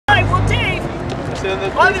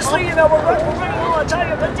Obviously, you know, we're running low on time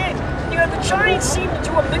here, but Dave, you know, the Giants seem to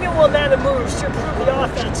do a minimal amount of moves to improve the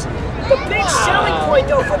offense. The big selling point,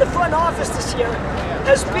 though, for the front office this year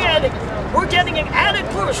has been we're getting an added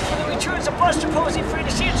boost for the returns of Buster Posey,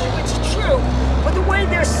 Freddie Sanchez, which is true, but the way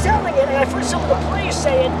they're selling it, and I've heard some of the players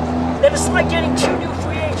saying that it's like getting 2 new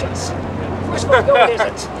free agents. First of all, no, it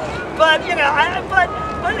isn't. But, you know, but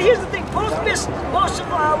here's the thing. Both missed most of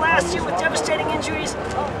last year with devastating injuries.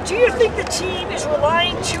 Do you think the team is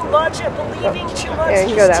relying too much and believing too much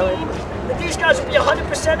in this team? That these guys will be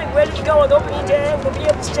 100% and ready to go on opening day and will be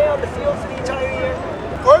able to stay on the field for the entire year?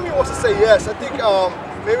 Part of me wants to say yes. I think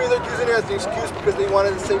maybe they're using it as an excuse because they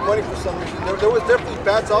wanted to save money for some reason. There was definitely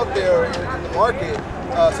bats out there in the market,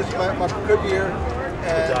 such as Michael Kubier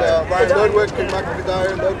and Ryan Ludwig and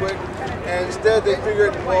Michael Ludwig. And instead they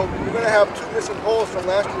figured, well, we're going to have 2 missing holes from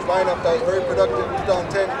last year's lineup that was very productive in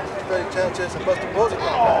 2010, Freddie Sanchez and Buster Posey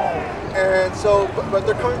coming back. And so, but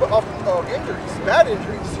they're coming off of injuries, bad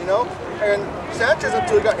injuries, you know. And Sanchez,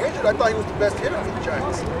 until he got injured, I thought he was the best hitter for the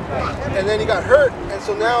Giants. And then he got hurt, and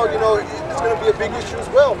so now, you know, it's going to be a big issue as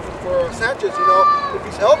well for Sanchez. You know, if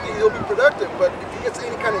he's healthy, he'll be productive. But if he gets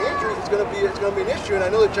any kind of injuries, it's going to be an issue. And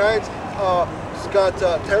I know the Giants got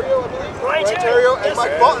Terrio, I believe, Ryan Terrio, and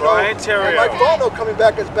Mike Fontenot coming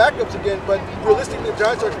back as backups again. But realistically, the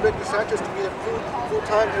Giants are expecting Sanchez to be a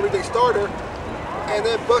full-time, everyday starter. And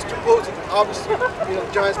then Buster Posey, obviously, you know,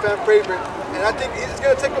 Giants fan favorite. And I think it's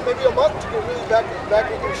going to take him maybe a month to get really back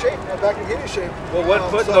in shape, back in hitting shape. Well,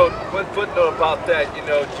 one footnote about that, you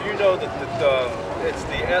know, do you know that it's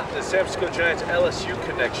the San Francisco Giants LSU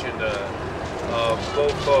connection?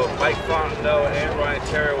 Both Mike Fontenot and Ryan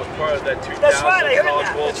Terrio was part of that 2000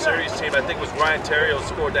 College World Series team. I think it was Ryan Terrio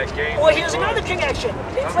scored that game. Well, here's another connection.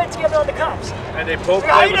 They played together on the Cubs. And they both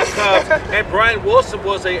played with the Cubs. And Brian Wilson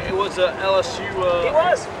was a LSU. He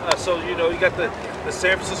was. So you know you got the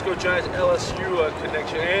San Francisco Giants LSU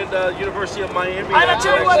connection and University of Miami. I'll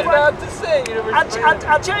tell you what, Brian.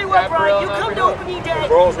 I'll tell you what, Brian. You come to opening day.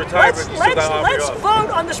 Burrow's retirement. Let's vote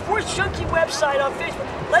on the Sports Junkie website on Facebook.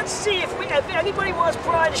 Let's see if anybody wants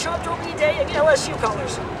Brian to show up to opening day in LSU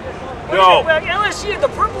colors. No. LSU, the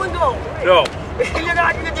purple and gold. Right? No. You're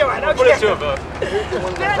not going to do it. Okay. Put it to him,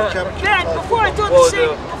 Ben, before I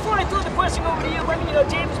throw the question over to you, let me,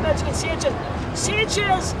 Dave was mentioning Sanchez.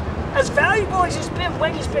 Sanchez, as valuable as he's been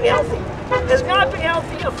when he's been healthy, has not been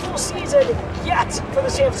healthy a full season yet for the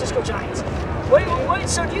San Francisco Giants.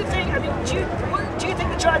 So do you think? I mean, do you think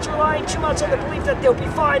the Giants are relying too much on the belief that they'll be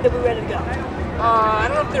fine, they'll be ready to go? I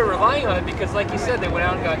don't know if they're relying on it because, like you said, they went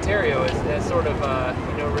out and got Terrio as sort of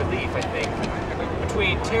relief. I think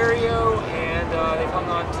between Terrio and they've hung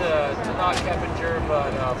on to not Keppinger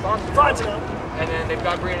but Fontenot. And then they've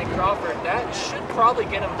got Brandon Crawford. That should probably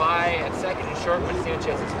get him by at second and short when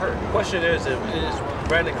Sanchez is hurt. The question is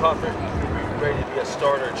Brandon Crawford ready to be a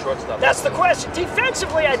starter at shortstop? That's the question.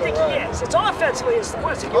 Defensively, I think he is. It's offensively is the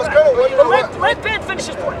question. Let Ben finish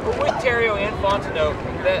his point. But with Terrio and Fontenot,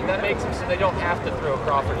 that makes them so they don't have to throw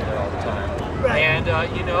Crawford in there all the time. Right. And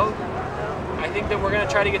I think that we're going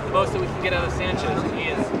to try to get the most that we can get out of Sanchez.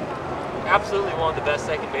 He is absolutely one of the best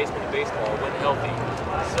second basemen in baseball when healthy.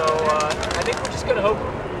 So I think we're just going to hope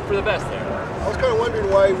for the best there. I was kind of wondering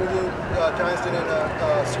why the Giants didn't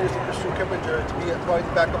seriously pursue Keppinger to be probably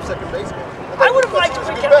the backup second baseman. I would have liked to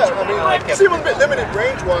bring Keppinger. I mean, he was a bit limited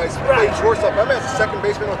range-wise. He played shortstop. I mean, as a second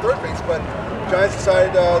baseman or third base, but Giants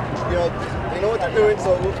decided, they know what they're doing,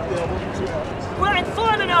 so we'll see what happens. Well, and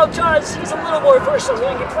Fontenot does. He's a little more versatile.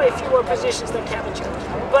 He can play a few more positions than Keppinger.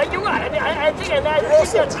 But you're right. I mean, I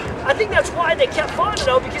think that's why they kept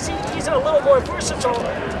Fontenot because he's a little more versatile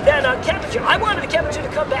than Keppinger. I wanted Keppinger to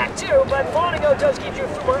come back too, but Fontenot does give you a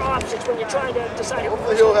few more options when you're trying to decide.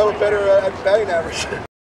 Hopefully, he'll have a better batting average.